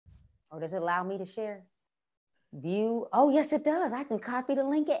Or does it allow me to share? View. Oh, yes, it does. I can copy the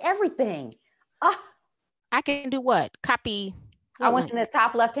link and everything. Oh, I can do what? Copy. I went in the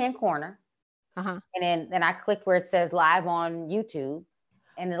top left-hand corner. And then I click where it says live on YouTube,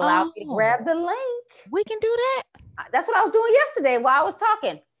 and it allows me to grab the link. We can do that. That's what I was doing yesterday while I was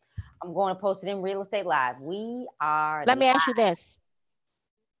talking. I'm going to post it in Real Estate Live. We are. Let me ask you this.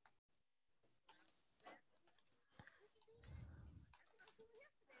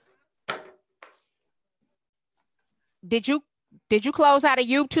 Did you close out of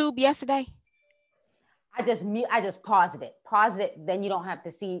YouTube yesterday? I just paused it. Pause it, then you don't have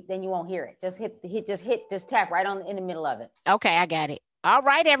to see, then you won't hear it. Just tap right on in the middle of it. Okay, I got it. All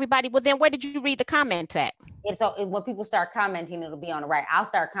right, everybody. Well, then where did you read the comments at? So when people start commenting, it'll be on the right. I'll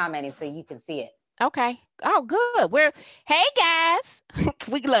start commenting so you can see it. Okay. Oh, good. Hey guys.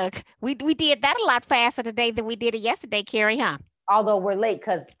 we did that a lot faster today than we did it yesterday, Carrie, huh? Although we're late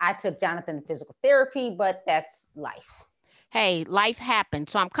because I took Jonathan to physical therapy, but that's life. Hey, life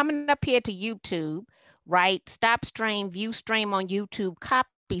happens. So I'm coming up here to YouTube, right? Stop stream, view stream on YouTube,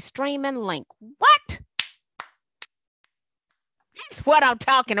 copy stream and link. What? That's what I'm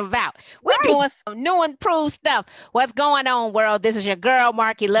talking about. We're doing some new improved stuff. What's going on, world? This is your girl,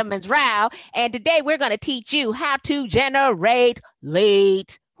 Marki Lemons-Ryhal, and today we're going to teach you how to generate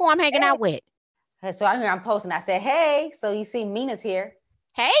leads. Who I'm hanging out with? Hey, so I'm here, I'm posting. I said, hey, so you see Mina's here.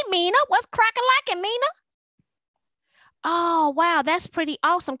 Hey, Mina, what's cracking lacking, Mina? Oh, wow, that's pretty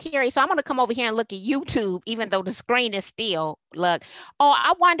awesome, Carrie. So I'm going to come over here and look at YouTube, even though the screen is still, look. Oh,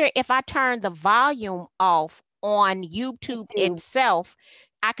 I wonder if I turn the volume off on YouTube itself,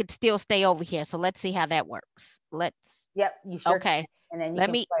 I could still stay over here. So let's see how that works. Yep, you sure. Okay. And then you can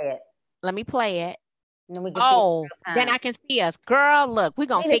play it. Let me play it. And then we can see it then I can see us. Girl, look, we're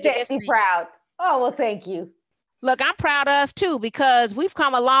going to figure this out. Proud. Oh, well, thank you. Look, I'm proud of us too, because we've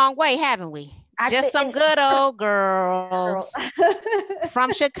come a long way, haven't we? Just some good old girls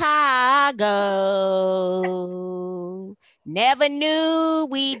from Chicago. Never knew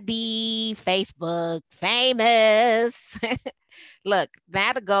we'd be Facebook famous. Look,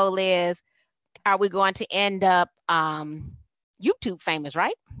 now the goal is, are we going to end up YouTube famous,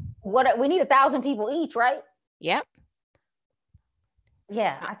 right? What we need 1,000 people each, right? Yep.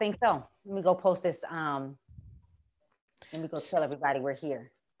 Yeah, I think so. Let me go post this. Let me go tell everybody we're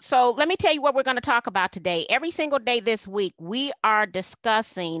here. So let me tell you what we're going to talk about today. Every single day this week, we are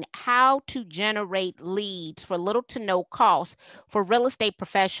discussing how to generate leads for little to no cost for real estate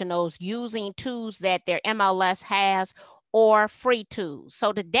professionals using tools that their MLS has or free tools.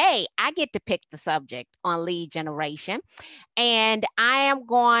 So today I get to pick the subject on lead generation, and I am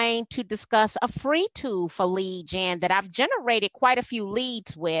going to discuss a free tool for lead gen that I've generated quite a few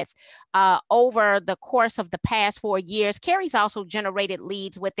leads with over the course of the past 4 years. Carrie's also generated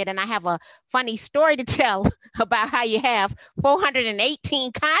leads with it, and I have a funny story to tell about how you have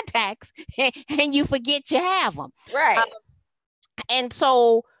 418 contacts and you forget you have them. Right. And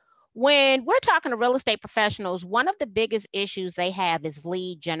so when we're talking to real estate professionals, one of the biggest issues they have is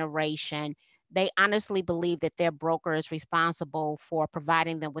lead generation. They honestly believe that their broker is responsible for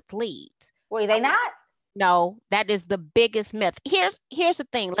providing them with leads. Wait, they not? No, that is the biggest myth. Here's the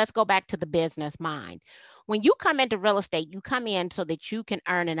thing. Let's go back to the business mind. When you come into real estate, you come in so that you can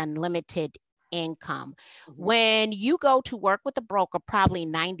earn an unlimited income. When you go to work with a broker, probably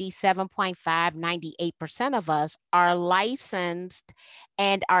 97.5, 98% of us are licensed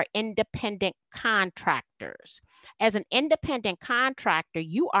and are independent contractors. As an independent contractor,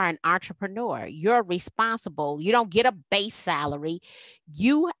 you are an entrepreneur. You're responsible. You don't get a base salary.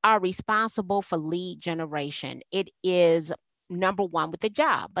 You are responsible for lead generation. It is number one with the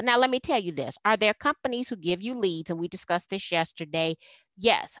job. But now let me tell you this. Are there companies who give you leads? And we discussed this yesterday.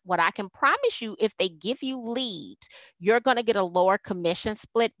 Yes. What I can promise you, if they give you leads, you're going to get a lower commission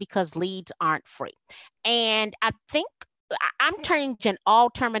split because leads aren't free. And I think I'm changing all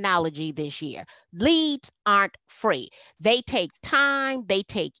terminology this year. Leads aren't free. They take time, they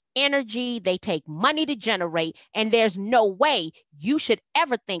take energy, they take money to generate, and there's no way you should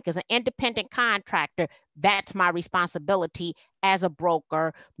ever think as an independent contractor, that's my responsibility as a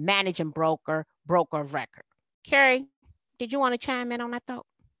broker, managing broker, broker of record. Carrie, did you want to chime in on that thought?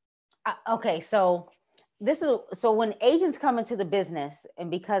 Okay, so when agents come into the business,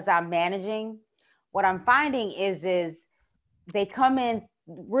 and because I'm managing, what I'm finding is they come in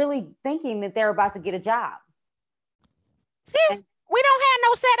really thinking that they're about to get a job. We don't have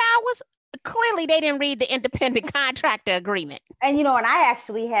no set hours. Clearly, they didn't read the independent contractor agreement. And, and I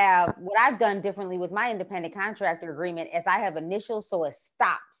actually have, what I've done differently with my independent contractor agreement is I have initials, so it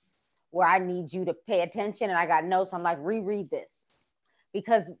stops where I need you to pay attention, and I got notes. I'm like, reread this.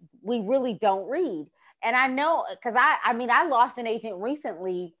 because we really don't read. And I know, because I mean, I lost an agent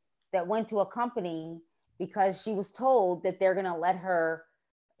recently that went to a company because she was told that they're going to let her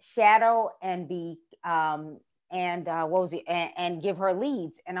shadow and be, what was it? And give her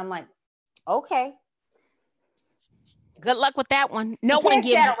leads. And I'm like, okay. Good luck with that one. No you one can't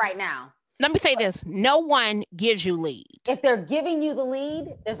gives shadow right now. Let me say this. No one gives you leads. If they're giving you the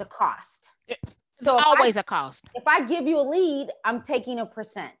lead, there's a cost. So always a cost. If I give you a lead, I'm taking a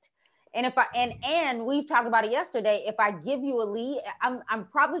percent. And if I and we've talked about it yesterday, if I give you a lead, I'm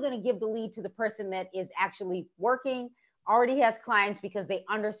probably going to give the lead to the person that is actually working, already has clients, because they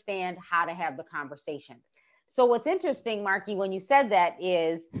understand how to have the conversation. So what's interesting, Marki, when you said that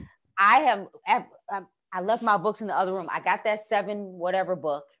is I left my books in the other room. I got that 7 whatever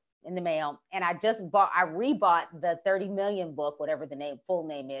book in the mail, and I rebought the 30 million book, whatever the full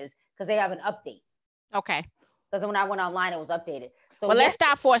name is, because they have an update. Okay. Because when I went online, it was updated. So well, let's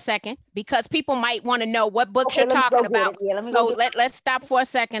stop for a second, because people might want to know what books you're talking about. So let's stop for a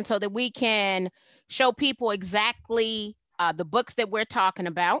second so that we can show people exactly the books that we're talking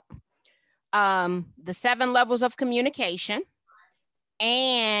about. The 7 levels of communication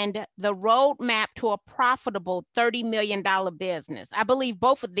and the roadmap to a profitable $30 million business. I believe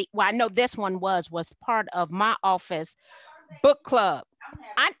both of I know this one was part of my office book club.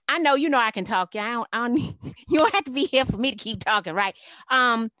 I know, I can talk. I don't you don't have to be here for me to keep talking, right?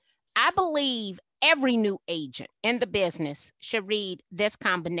 I believe every new agent in the business should read this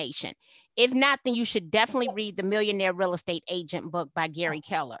combination. If not, then you should definitely read the Millionaire Real Estate Agent book by Gary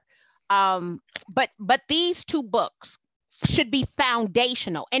Keller. But these 2 books should be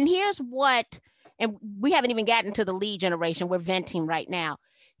foundational. And here's what, and we haven't even gotten to the lead generation. We're venting right now.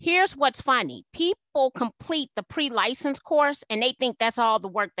 Here's what's funny. People complete the pre-license course and they think that's all the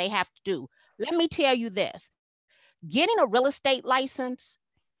work they have to do. Let me tell you this. Getting a real estate license,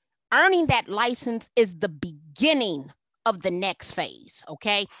 earning that license is the beginning of the next phase,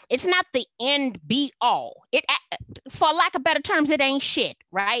 okay? It's not the end be all. It, for lack of better terms, it ain't shit,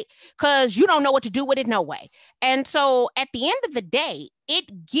 right? Because you don't know what to do with it no way. And so at the end of the day,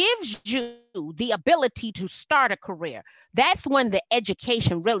 it gives you the ability to start a career. That's when the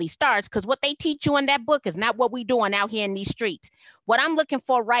education really starts, because what they teach you in that book is not what we're doing out here in these streets. What I'm looking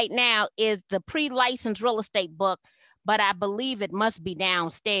for right now is the pre-licensed real estate book, but I believe it must be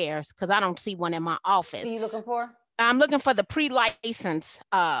downstairs because I don't see one in my office. What are you looking for? I'm looking for the pre-license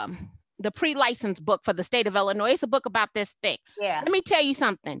book for the state of Illinois. It's a book about this thick. Yeah. Let me tell you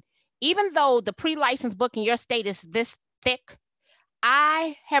something. Even though the pre-license book in your state is this thick,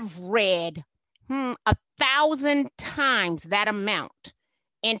 I have read 1,000 times that amount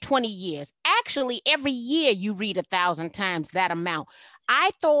in 20 years. Actually, every year you read 1,000 times that amount.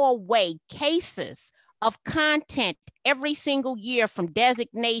 I throw away cases of content every single year from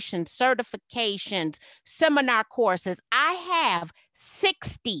designations, certifications, seminar courses. I have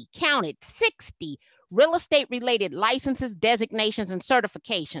 60, counted 60 real estate related licenses, designations, and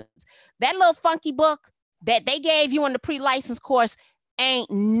certifications. That little funky book that they gave you in the pre-license course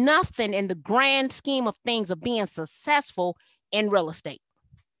ain't nothing in the grand scheme of things of being successful in real estate.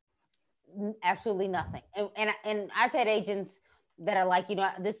 Absolutely nothing. And I've had agents that are like,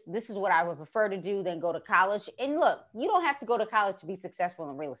 this is what I would prefer to do than go to college. And look, you don't have to go to college to be successful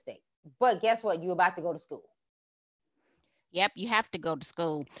in real estate. But guess what? You're about to go to school. Yep, you have to go to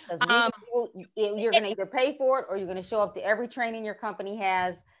school. You're going to either pay for it, or you're going to show up to every training your company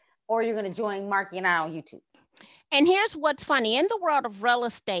has, or you're going to join Marki and I on YouTube. And here's what's funny. In the world of real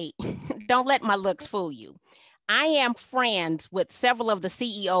estate, don't let my looks fool you. I am friends with several of the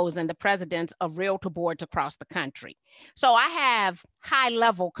CEOs and the presidents of realtor boards across the country. So I have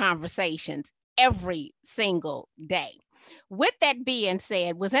high-level conversations every single day. With that being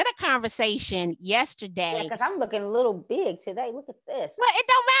said, was in a conversation yesterday. Yeah, because I'm looking a little big today. Look at this. Well, it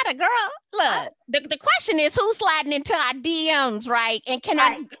don't matter, girl. Look, the question is who's sliding into our DMs, right? And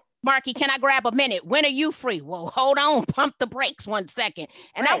Marki, can I grab a minute? When are you free? Well, hold on, pump the brakes 1 second.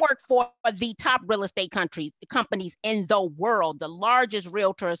 And right. I work for the top real estate companies in the world, the largest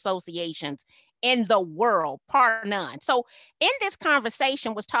realtor associations in the world, par none. So in this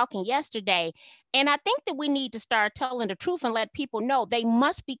conversation was talking yesterday, and I think that we need to start telling the truth and let people know they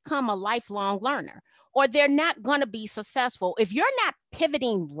must become a lifelong learner, or they're not going to be successful. If you're not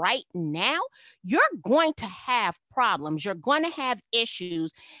pivoting right now, you're going to have problems. You're going to have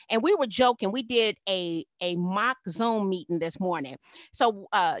issues. And we were joking. We did a mock Zoom meeting this morning. So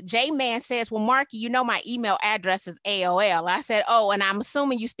J-Man says, well, Marki, my email address is AOL. I said, oh, and I'm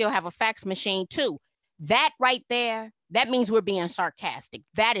assuming you still have a fax machine too. That right there, that means we're being sarcastic.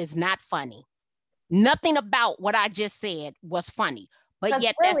 That is not funny. Nothing about what I just said was funny. But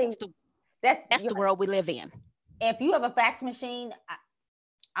yet really, that's the world we live in. If you have a fax machine,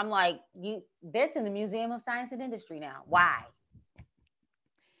 I'm like, that's in the Museum of Science and Industry now. Why?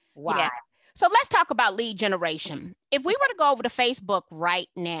 Yeah. So let's talk about lead generation. If we were to go over to Facebook right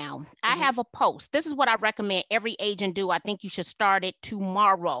now, I have a post. This is what I recommend every agent do. I think you should start it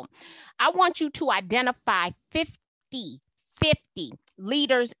tomorrow. I want you to identify 50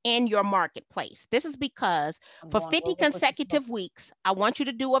 leaders in your marketplace. This is because for 50 consecutive weeks, I want you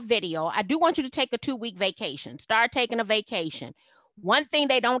to do a video. I do want you to take a 2-week vacation. Start taking a vacation. One thing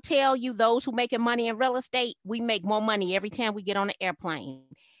they don't tell you, those who making money in real estate, we make more money every time we get on an airplane.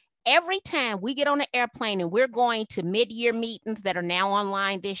 Every time we get on an airplane and we're going to mid-year meetings that are now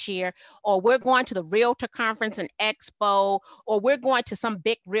online this year, or we're going to the Realtor Conference and Expo, or we're going to some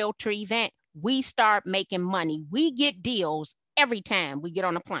big Realtor event, we start making money. We get deals every time we get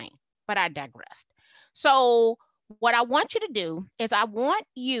on a plane, but I digressed. So what I want you to do is I want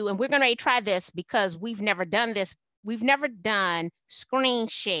you, and we're going to try this because we've never done this. We've never done screen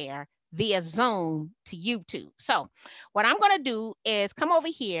share via Zoom to YouTube. So what I'm going to do is come over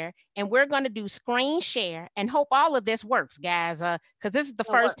here and we're going to do screen share and hope all of this works, guys, because this is the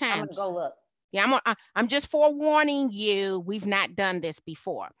first time. I'm going to go look. Yeah, I'm just forewarning you. We've not done this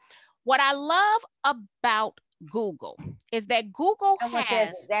before. What I love about Google is that Google Someone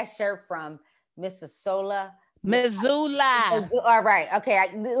says that shirt from Missoula. Missoula. All right. Okay.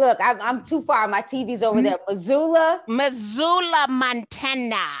 Look, I'm too far. My TV's over there. Missoula,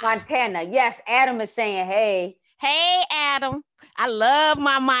 Montana. Yes. Adam is saying, hey. Hey, Adam. I love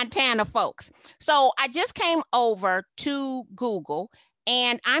my Montana folks. So I just came over to Google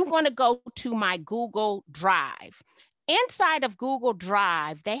and I'm going to go to my Google Drive. Inside of Google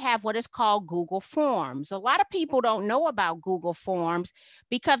Drive, they have what is called Google Forms. A lot of people don't know about Google Forms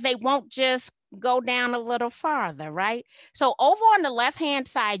because they won't just go down a little farther, right? So over on the left-hand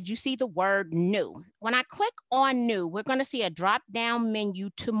side, you see the word new. When I click on new, we're going to see a drop-down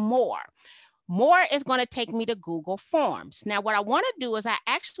menu to more. More is going to take me to Google Forms. Now, what I want to do is I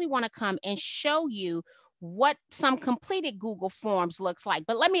actually want to come and show you what some completed Google Forms looks like.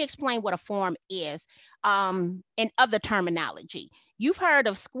 But let me explain what a form is in other terminology. You've heard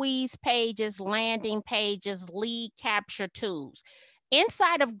of squeeze pages, landing pages, lead capture tools.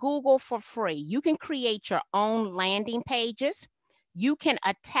 Inside of Google for free, you can create your own landing pages. You can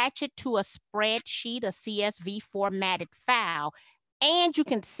attach it to a spreadsheet, a CSV formatted file, and you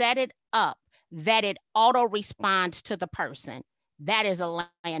can set it up that it auto responds to the person. That is a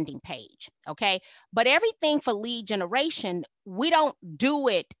landing page, okay? But everything for lead generation, we don't do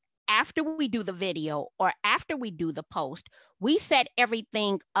it after we do the video or after we do the post. We set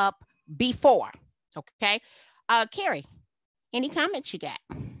everything up before, okay? Carrie, any comments you got?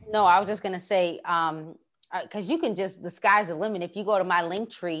 No, I was just going to say, because you can just, the sky's the limit. If you go to my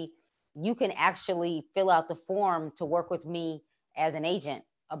link tree, you can actually fill out the form to work with me as an agent.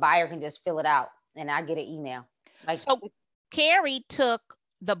 A buyer can just fill it out and I get an email. So Carrie took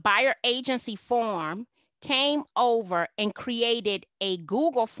the buyer agency form, came over and created a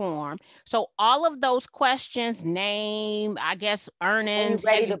Google form. So all of those questions, name, I guess, earnings,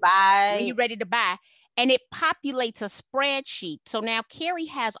 when you ready to buy, and it populates a spreadsheet. So now Carrie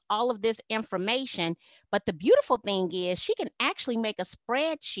has all of this information, but the beautiful thing is she can actually make a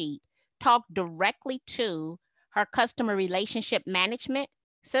spreadsheet talk directly to her customer relationship management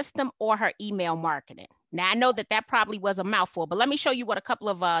system or her email marketing. Now, I know that that probably was a mouthful, but let me show you what a couple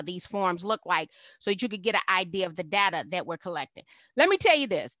of these forms look like so that you could get an idea of the data that we're collecting. Let me tell you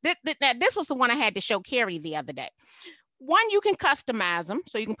this. This was the one I had to show Carrie the other day. One, you can customize them,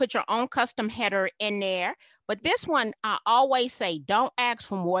 so you can put your own custom header in there. But this one, I always say, don't ask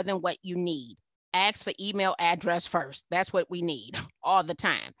for more than what you need. Ask for email address first. That's what we need all the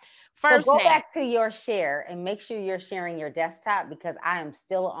time. First, so go back to your share and make sure you're sharing your desktop because I am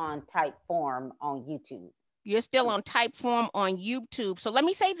still on Typeform on YouTube. You're still on Typeform on YouTube. So let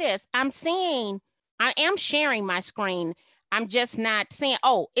me say this. I am sharing my screen. I'm just not seeing,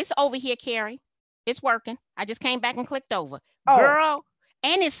 oh, it's over here, Carrie. It's working. I just came back and clicked over. Oh. Girl,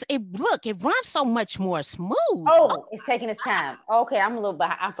 and it runs so much more smooth. Oh, it's taking its time. Okay, I'm a little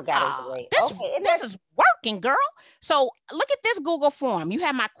behind. I forgot it. This is working, girl. So look at this Google form. You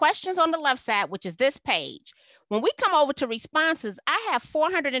have my questions on the left side, which is this page. When we come over to responses, I have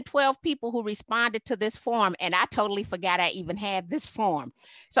 412 people who responded to this form, and I totally forgot I even had this form.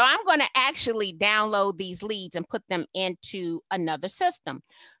 So I'm going to actually download these leads and put them into another system.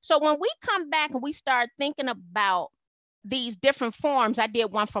 So when we come back and we start thinking about these different forms, I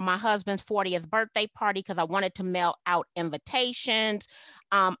did one for my husband's 40th birthday party because I wanted to mail out invitations.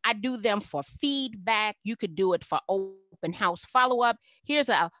 I do them for feedback. You could do it for open open house follow-up. Here's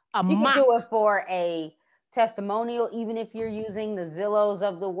a You can mock. do it for a testimonial, even if you're using the Zillows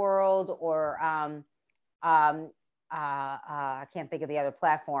of the world, or I can't think of the other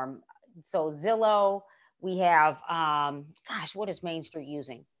platform. So Zillow, we have, gosh, what is Main Street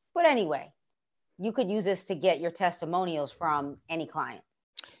using? But anyway, you could use this to get your testimonials from any client.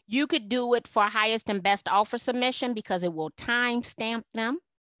 You could do it for highest and best offer submission because it will timestamp them.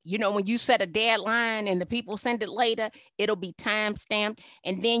 You know, when you set a deadline and the people send it later, it'll be time stamped.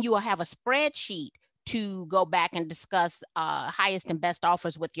 And then you will have a spreadsheet to go back and discuss highest and best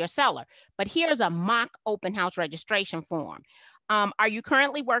offers with your seller. But here's a mock open house registration form. Are you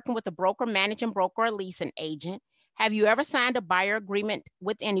currently working with a broker, managing broker, or leasing agent? Have you ever signed a buyer agreement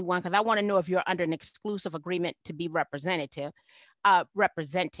with anyone? Because I want to know if you're under an exclusive agreement to be represented.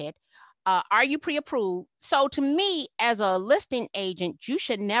 Are you pre-approved? So to me, as a listing agent, you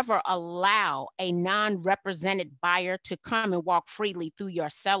should never allow a non-represented buyer to come and walk freely through your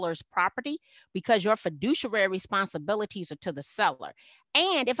seller's property, because your fiduciary responsibilities are to the seller.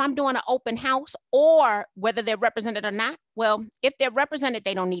 And if I'm doing an open house, or whether they're represented or not, well, if they're represented,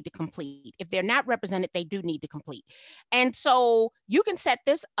 they don't need to complete. If they're not represented, they do need to complete. And so you can set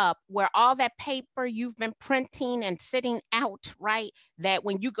this up where all that paper you've been printing and sitting out, right, that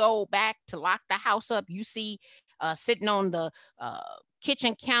when you go back to lock the house up, you see sitting on the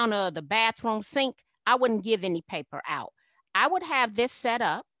kitchen counter, the bathroom sink, I wouldn't give any paper out. I would have this set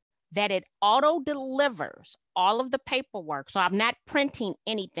up that it auto delivers all of the paperwork. So I'm not printing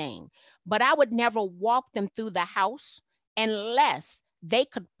anything, but I would never walk them through the house unless they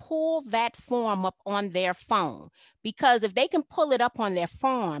could pull that form up on their phone. Because if they can pull it up on their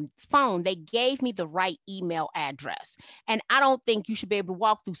phone, they gave me the right email address. And I don't think you should be able to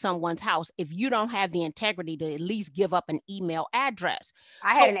walk through someone's house if you don't have the integrity to at least give up an email address.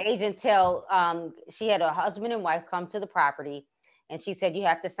 I had an agent tell, she had a husband and wife come to the property, and she said, you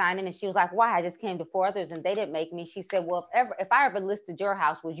have to sign in. And she was like, why? I just came to 4 others and they didn't make me. She said, well, if I ever listed your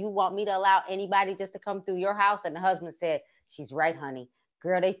house, would you want me to allow anybody just to come through your house? And the husband said, she's right, honey.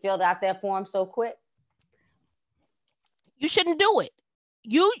 Girl, they filled out that form so quick. You shouldn't do it.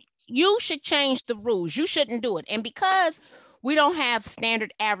 You should change the rules. You shouldn't do it. And because we don't have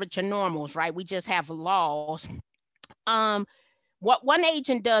standard, average, or normals, right? We just have laws. What one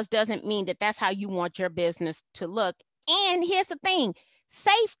agent does doesn't mean that that's how you want your business to look. And here's the thing,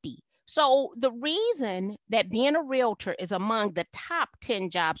 safety. So the reason that being a realtor is among the top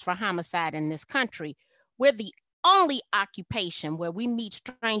 10 jobs for homicide in this country, we're the only occupation where we meet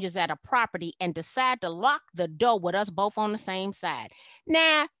strangers at a property and decide to lock the door with us both on the same side.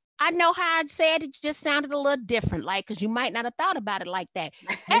 Now, I know how I said it just sounded a little different, like, because you might not have thought about it like that.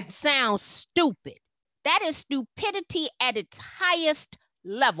 That sounds stupid. That is stupidity at its highest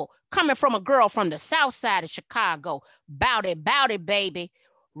level, coming from a girl from the south side of Chicago. Bout it, baby.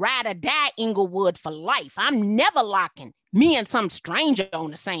 Ride or die, Inglewood for life. I'm never locking me and some stranger on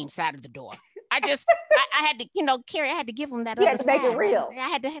the same side of the door. I had to, Carrie, I had to give him that. You other had to make side. it real. I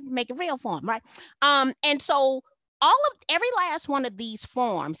had to make it real for him, right? And so every last one of these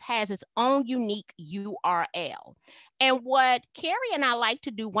forms has its own unique URL. And what Carrie and I like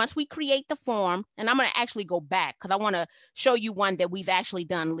to do once we create the form, and I'm going to actually go back because I want to show you one that we've actually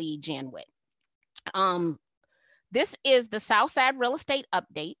done lead gen with. This is the Southside Real Estate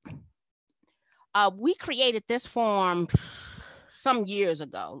Update. We created this form some years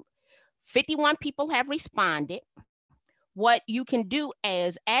ago. 51 people have responded. What you can do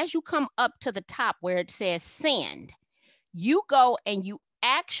is, as you come up to the top where it says send, you go and you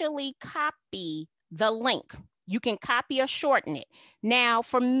actually copy the link. You can copy or shorten it. Now,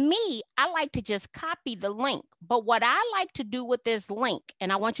 for me, I like to just copy the link. But what I like to do with this link,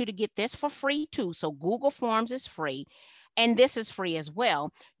 and I want you to get this for free too. So Google Forms is free. And this is free as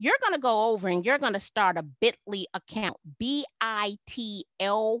well. You're going to go over and you're going to start a Bitly account, bitly.com.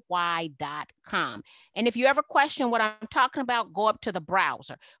 And if you ever question what I'm talking about, go up to the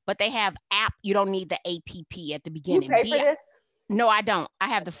browser. But they have app. You don't need the app at the beginning. You pay for this? No, I don't. I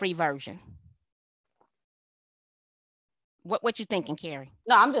have the free version. What you thinking, Carrie?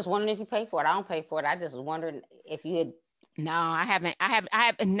 No, I'm just wondering if you pay for it. I don't pay for it. I just was wondering if you had. No, I haven't. I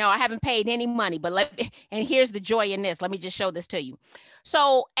haven't paid any money, but and here's the joy in this. Let me just show this to you.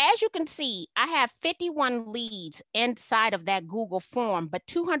 So as you can see, I have 51 leads inside of that Google form, but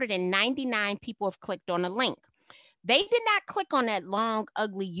 299 people have clicked on the link. They did not click on that long,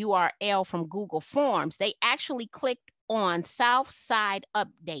 ugly URL from Google Forms. They actually clicked on Southside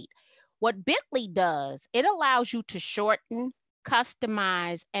Update. What Bitly does, it allows you to shorten,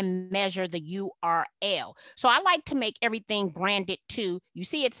 customize, and measure the URL. So I like to make everything branded too. You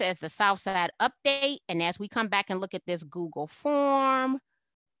see it says the Southside Update, and as we come back and look at this Google form,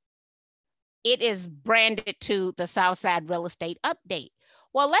 it is branded to the Southside Real Estate Update.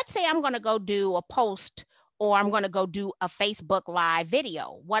 Well, let's say I'm going to go do a post, or I'm going to go do a Facebook Live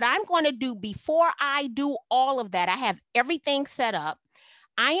video. What I'm going to do before I do all of that, I have everything set up.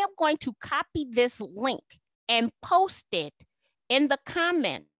 I am going to copy this link and post it in the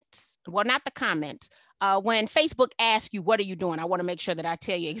comments. Well, not the comments. When Facebook asks you, what are you doing? I want to make sure that I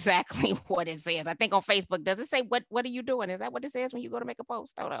tell you exactly what it says. I think on Facebook, does it say, what are you doing? Is that what it says when you go to make a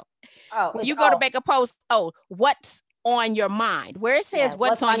post? Hold up. Oh, when you go to make a post, what's on your mind? Where it says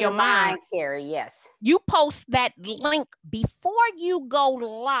what's on your mind, Carrie, yes. You post that link before you go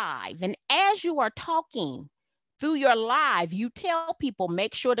live. And as you are talking through your live, you tell people,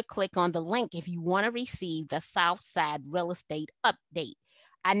 make sure to click on the link if you want to receive the Southside Real Estate Update.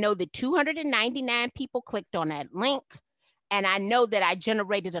 I know that 299 people clicked on that link, and I know that I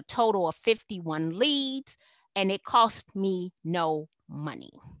generated a total of 51 leads, and it cost me no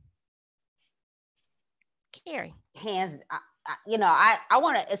money. Carrie. Hands, I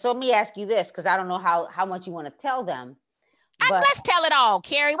want to, so let me ask you this, because I don't know how much you want to tell them. But, let's tell it all,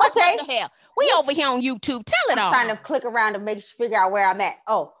 Carrie. What the hell? We over here on YouTube. Tell it all. I'm trying to click around to figure out where I'm at.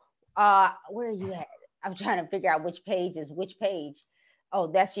 Oh, where are you at? I'm trying to figure out which page is which page. Oh,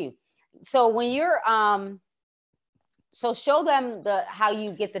 that's you. So when you're, so show them how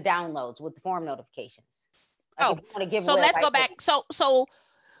you get the downloads with the form notifications. Like if you want to give so let's go back. So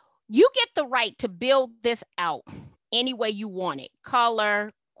you get the right to build this out any way you want it.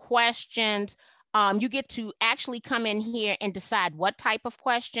 Color, questions. You get to actually come in here and decide what type of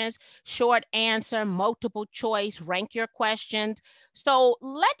questions, short answer, multiple choice, rank your questions. So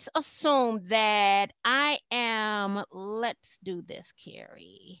let's assume that let's do this,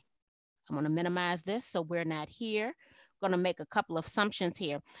 Carrie. I'm going to minimize this so we're not here. I'm going to make a couple of assumptions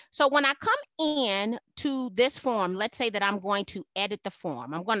here. So when I come in to this form, let's say that I'm going to edit the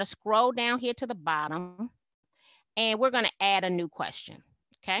form. I'm going to scroll down here to the bottom, and we're going to add a new question,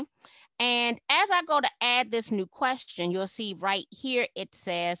 okay? And as I go to add this new question, you'll see right here, it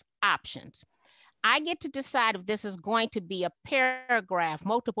says options. I get to decide if this is going to be a paragraph,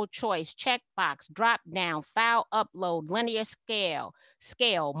 multiple choice, checkbox, drop down, file upload, linear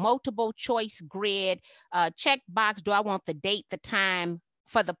scale, multiple choice grid, checkbox. Do I want the date, the time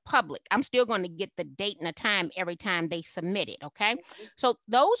for the public? I'm still going to get the date and the time every time they submit it, okay? So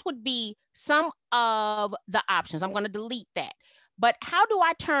those would be some of the options. I'm going to delete that. But how do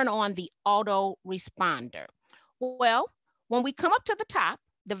I turn on the auto responder? Well, when we come up to the top,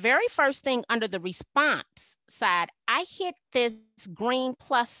 the very first thing under the response side, I hit this green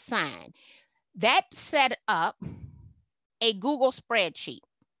plus sign. That set up a Google spreadsheet.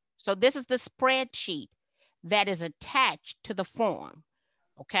 So this is the spreadsheet that is attached to the form,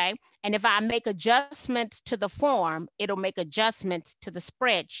 okay? And if I make adjustments to the form, it'll make adjustments to the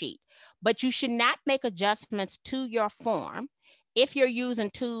spreadsheet. But you should not make adjustments to your form if you're using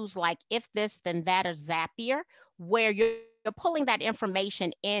tools like If This Then That or Zapier, where you're pulling that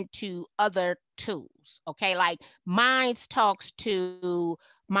information into other tools, okay? Like mine talks to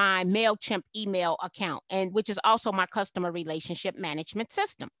my MailChimp email account, and which is also my customer relationship management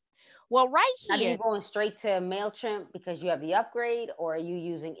system. Well, right here. Are you going straight to MailChimp because you have the upgrade, or are you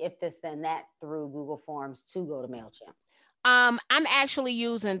using If This Then That through Google Forms to go to MailChimp? I'm actually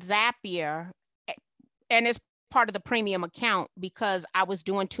using Zapier, and it's part of the premium account because I was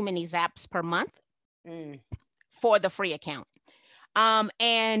doing too many zaps per month for the free account.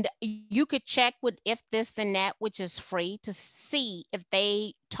 And you could check with If This Then That, which is free, to see if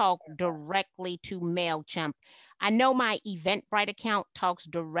they talk directly to MailChimp. I know my Eventbrite account talks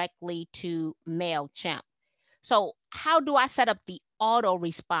directly to MailChimp. So how do I set up the auto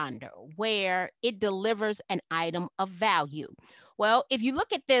responder where it delivers an item of value? Well, if you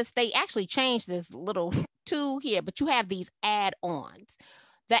look at this, they actually changed this little tool here, but you have these add-ons.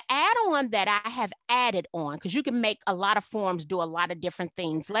 The add-on that I have added on, because you can make a lot of forms do a lot of different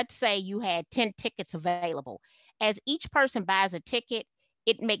things. Let's say you had 10 tickets available. As each person buys a ticket,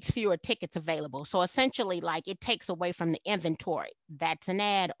 it makes fewer tickets available. So essentially, like, it takes away from the inventory. That's an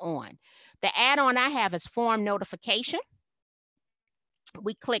add-on. The add-on I have is form notification.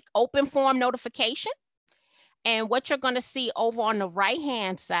 We click open form notification. And what you're going to see over on the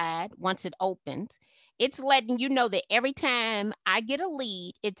right-hand side, once it opens, it's letting you know that every time I get a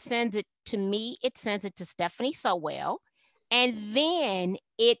lead, it sends it to me. It sends it to Stephanie Sowell. And then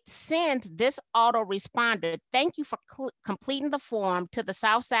it sends this auto responder. Thank you for completing the form to the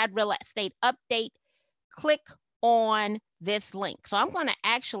Southside Real Estate Update. Click on this link. So I'm going to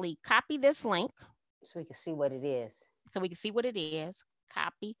actually copy this link so we can see what it is. So we can see what it is.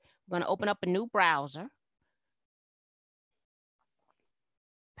 Copy. We're going to open up a new browser.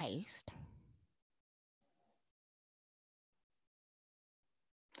 Paste.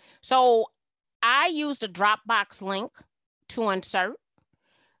 So I used a Dropbox link to insert.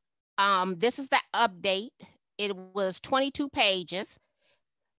 This is the update. It was 22 pages.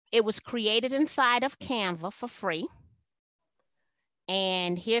 It was created inside of Canva for free.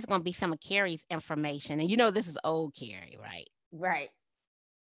 And here's going to be some of Carrie's information. And you know, this is old Carrie, right? Right.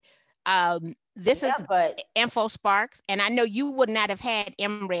 This is InfoSparks. And I know you would not have had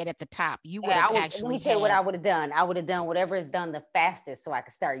MRED at the top. You would have actually let me tell you what I would have done. I would have done whatever is done the fastest so I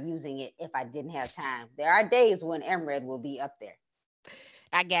could start using it if I didn't have time. There are days when MRED will be up there.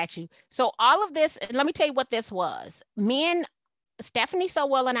 I got you. So all of this, let me tell you what this was. Me and Stephanie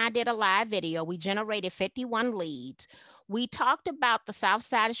Sowell and I did a live video. We generated 51 leads. We talked about the South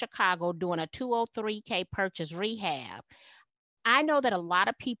Side of Chicago doing a 203K purchase rehab. I know that a lot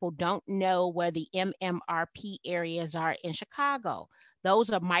of people don't know where the MMRP areas are in Chicago. Those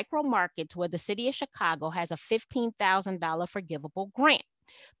are micro markets where the city of Chicago has a $15,000 forgivable grant.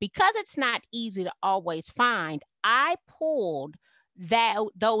 Because it's not easy to always find, I pulled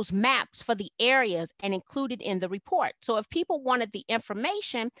those maps for the areas and included in the report. So if people wanted the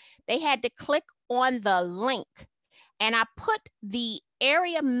information, they had to click on the link. And I put the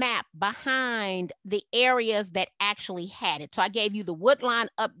area map behind the areas that actually had it. So I gave you the Woodline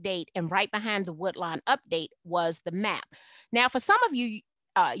update, and right behind the Woodline update was the map. Now, for some of you,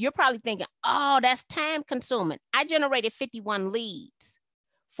 you're probably thinking, oh, that's time consuming. I generated 51 leads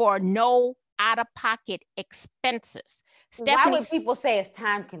for no out-of-pocket expenses. Why would people say it's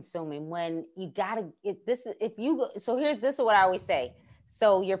time consuming when you gotta this is if you so here's this is what I always say.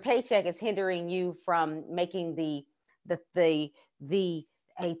 So your paycheck is hindering you from making a $30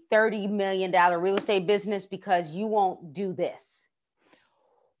 million real estate business because you won't do this.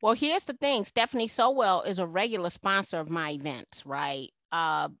 Well, here's the thing. Stephanie Sowell is a regular sponsor of my events, right?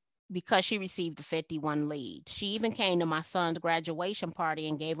 Because she received the 51 leads. She even came to my son's graduation party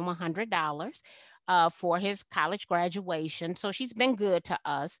and gave him $100 for his college graduation. So she's been good to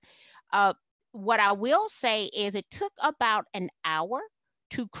us. What I will say is it took about an hour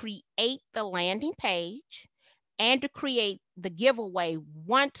to create the landing page and to create the giveaway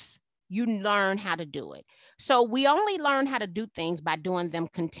once you learn how to do it. So we only learn how to do things by doing them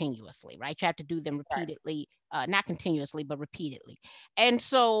continuously, right? You have to do them repeatedly, not continuously, but repeatedly. And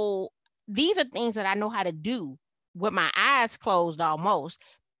so these are things that I know how to do with my eyes closed almost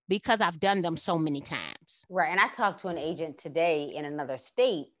because I've done them so many times. Right. And I talked to an agent today in another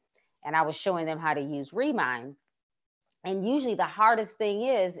state, and I was showing them how to use Remind. And usually the hardest thing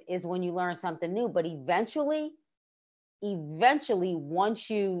is when you learn something new, but eventually, once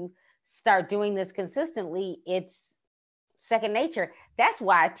you start doing this consistently, it's second nature. That's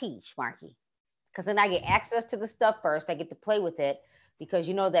why I teach, Marki, because then I get access to the stuff first. I get to play with it because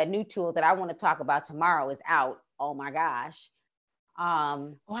you know that new tool that I want to talk about tomorrow is out. Oh my gosh.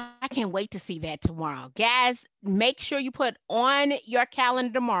 Well, I can't wait to see that tomorrow. Guys, make sure you put on your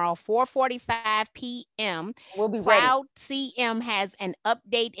calendar tomorrow, 4:45 p.m. We'll be Cloud ready. CM has an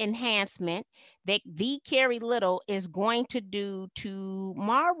update enhancement that the Carrie Little is going to do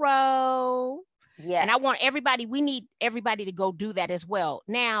tomorrow. Yes. And I want everybody, we need everybody to go do that as well.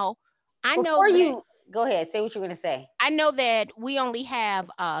 Now, Before you go ahead, say what you're going to say. I know that we only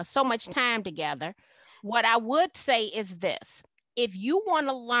have so much time together. What I would say is this. If you want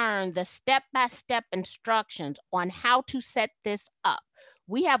to learn the step-by-step instructions on how to set this up,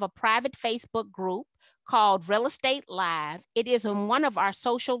 we have a private Facebook group called Real Estate Live. It is in one of our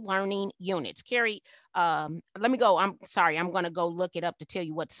social learning units. Carrie, let me go. I'm sorry. I'm going to go look it up to tell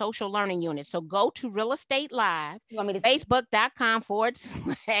you what social learning unit. So go to Real Estate Live, facebook.com/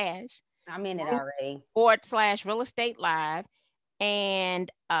 I'm in it already. / Real Estate Live. And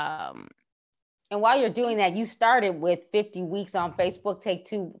while you're doing that, you started with 50 weeks on Facebook, take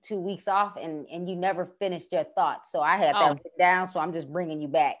two weeks off, and you never finished your thoughts. So I had that written down. So I'm just bringing you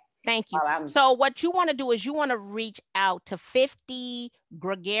back. Thank you. So what you want to do is you want to reach out to 50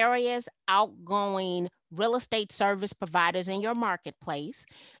 gregarious, outgoing real estate service providers in your marketplace.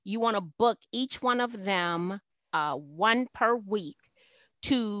 You want to book each one of them one per week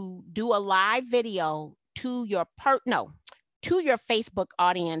to do a live video to your Facebook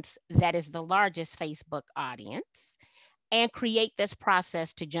audience that is the largest Facebook audience, and create this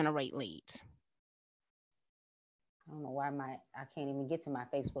process to generate leads. I don't know why I can't even get to my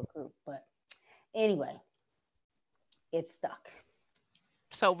Facebook group, but anyway, it's stuck.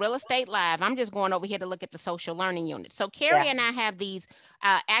 So Real Estate Live, I'm just going over here to look at the social learning unit. So Carrie and I have these,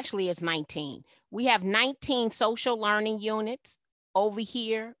 actually it's 19. We have 19 social learning units over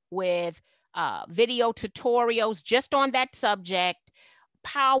here with video tutorials just on that subject,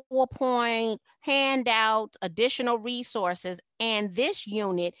 PowerPoint, handouts, additional resources. And this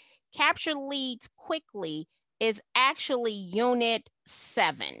unit, Capture Leads Quickly, is actually unit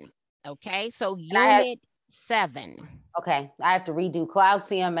 7. Okay, so unit 7. Okay, I have to redo Cloud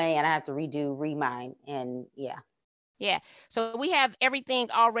CMA and I have to redo Remind, and yeah. So we have everything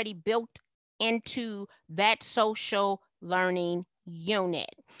already built into that social learning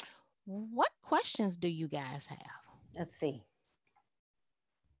unit. What questions do you guys have? Let's see.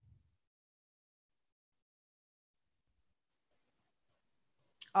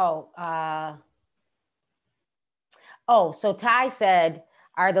 So Ty said,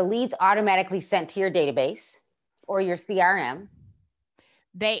 are the leads automatically sent to your database or your CRM?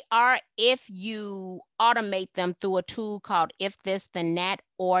 They are if you automate them through a tool called If This Then That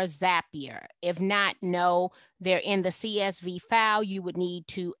or Zapier. If not, no, they're in the CSV file. You would need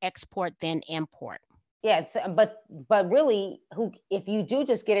to export then import. Yeah, but really, if you do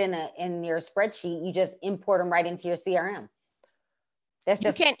just get in your spreadsheet, you just import them right into your CRM. That's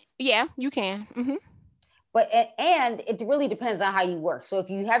just you can. Mm-hmm. But and it really depends on how you work. So if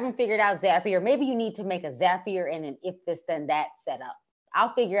you haven't figured out Zapier, maybe you need to make a Zapier and an If This Then That setup.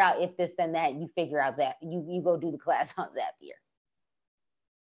 I'll figure out If This Then That. You figure out you go do the class on Zapier.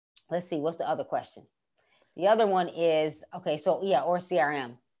 Let's see, what's the other question? The other one is, okay, so or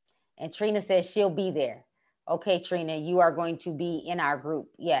CRM. And Trina says she'll be there. Okay, Trina, you are going to be in our group.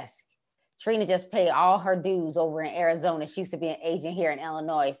 Yes. Trina just paid all her dues over in Arizona. She used to be an agent here in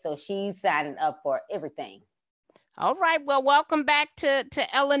Illinois, so she's signing up for everything. All right. Well, welcome back to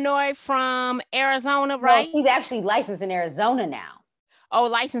Illinois from Arizona, right? No, she's actually licensed in Arizona now. Oh,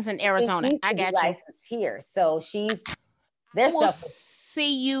 licensed in Arizona. I got you. Licensed here, so their stuff.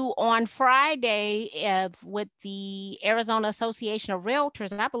 See you on Friday with the Arizona Association of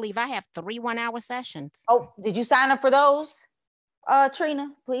Realtors. I believe I have 3 1-hour sessions. Oh, did you sign up for those? Trina,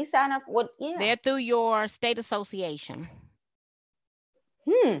 please sign up. What? Yeah. They're through your state association.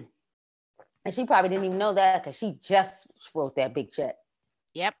 And she probably didn't even know that because she just wrote that big check.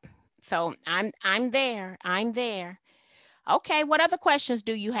 Yep. So I'm there. Okay. What other questions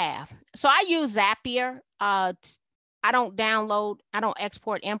do you have? So I use Zapier. I don't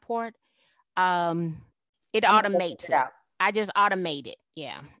export, import. It automates it. I just automate it.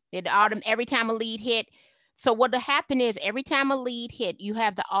 Yeah. Every time a lead hit. So what will happen is every time a lead hit, you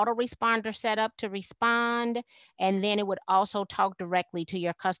have the autoresponder set up to respond. And then it would also talk directly to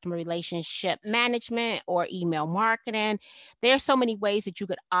your customer relationship management or email marketing. There's so many ways that you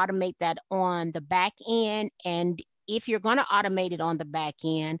could automate that on the back end. And if you're going to automate it on the back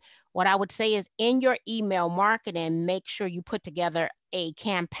end, what I would say is in your email marketing, make sure you put together a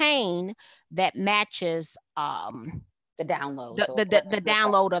campaign that matches the download, the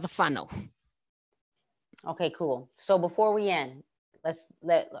download of the funnel. Okay, cool. So before we end, I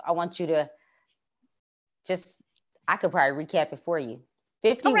want you to I could probably recap it for you.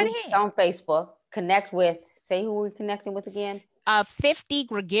 50 weeks on Facebook, say who we're connecting with again. 50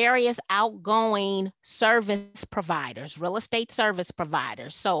 gregarious, outgoing service providers, real estate service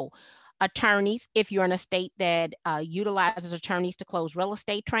providers. So attorneys, if you're in a state that utilizes attorneys to close real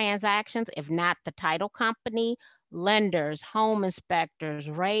estate transactions, if not the title company, lenders, home inspectors,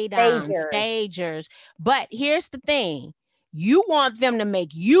 radon, stagers. But here's the thing, you want them to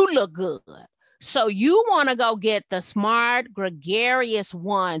make you look good. So you want to go get the smart, gregarious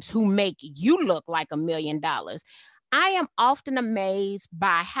ones who make you look like $1 million. I am often amazed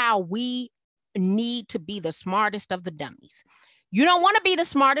by how we need to be the smartest of the dummies. You don't want to be the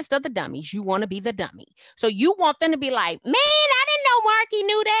smartest of the dummies. You want to be the dummy. So you want them to be like, man, I didn't know Marki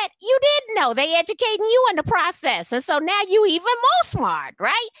knew that. You didn't know. They educating you in the process. And so now you even more smart,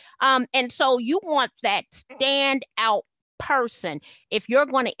 right? And so you want that standout person if you're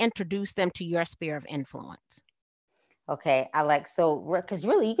going to introduce them to your sphere of influence. Okay, because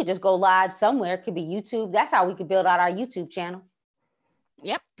really you could just go live somewhere. It could be YouTube. That's how we could build out our YouTube channel.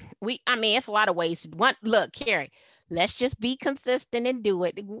 Yep. It's a lot of ways. Look, Carrie, let's just be consistent and do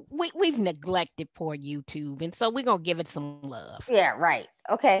it. We've neglected poor YouTube, and so we're going to give it some love. Yeah, right.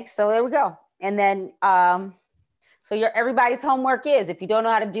 Okay, so there we go. And then, so everybody's homework is, if you don't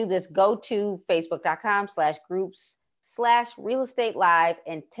know how to do this, go to facebook.com/groups/real estate live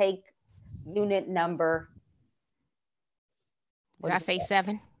and take unit number. Did I say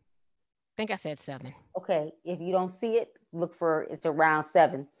 7? I think I said 7. Okay. If you don't see it, look for it's around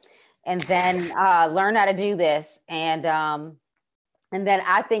 7. And then learn how to do this. And And then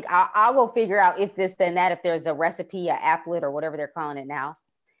I think I'll go figure out if this, then that, if there's a recipe, a applet, or whatever they're calling it now.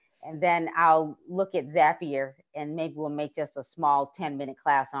 And then I'll look at Zapier and maybe we'll make just a small 10-minute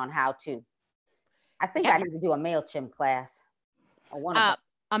class on how to. I think I need to do a MailChimp class. Or one of them.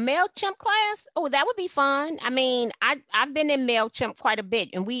 A MailChimp class? Oh, that would be fun. I mean, I've been in MailChimp quite a bit,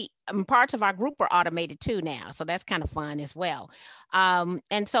 and parts of our group are automated too now. So that's kind of fun as well.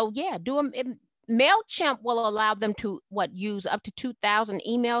 And so, yeah, MailChimp will allow them to use up to 2,000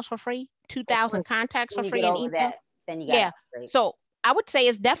 emails for free, 2,000 contacts for free in email. Then you got it. So I would say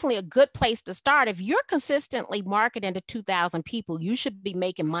it's definitely a good place to start. If you're consistently marketing to 2,000 people, you should be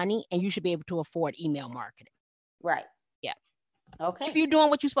making money and you should be able to afford email marketing. Right. Yeah. Okay. If you're doing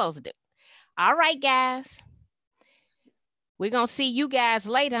what you're supposed to do. All right, guys. We're going to see you guys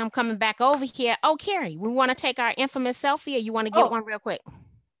later. I'm coming back over here. Oh, Carrie, we want to take our infamous selfie, or you want to get one real quick?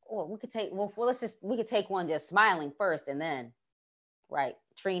 Well, we could take, we could take one just smiling first and then, right.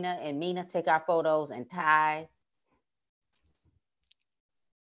 Trina and Mina take our photos, and Ty.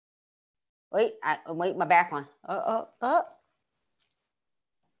 Wait, my back one. All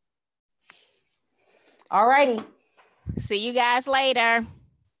righty. See you guys later.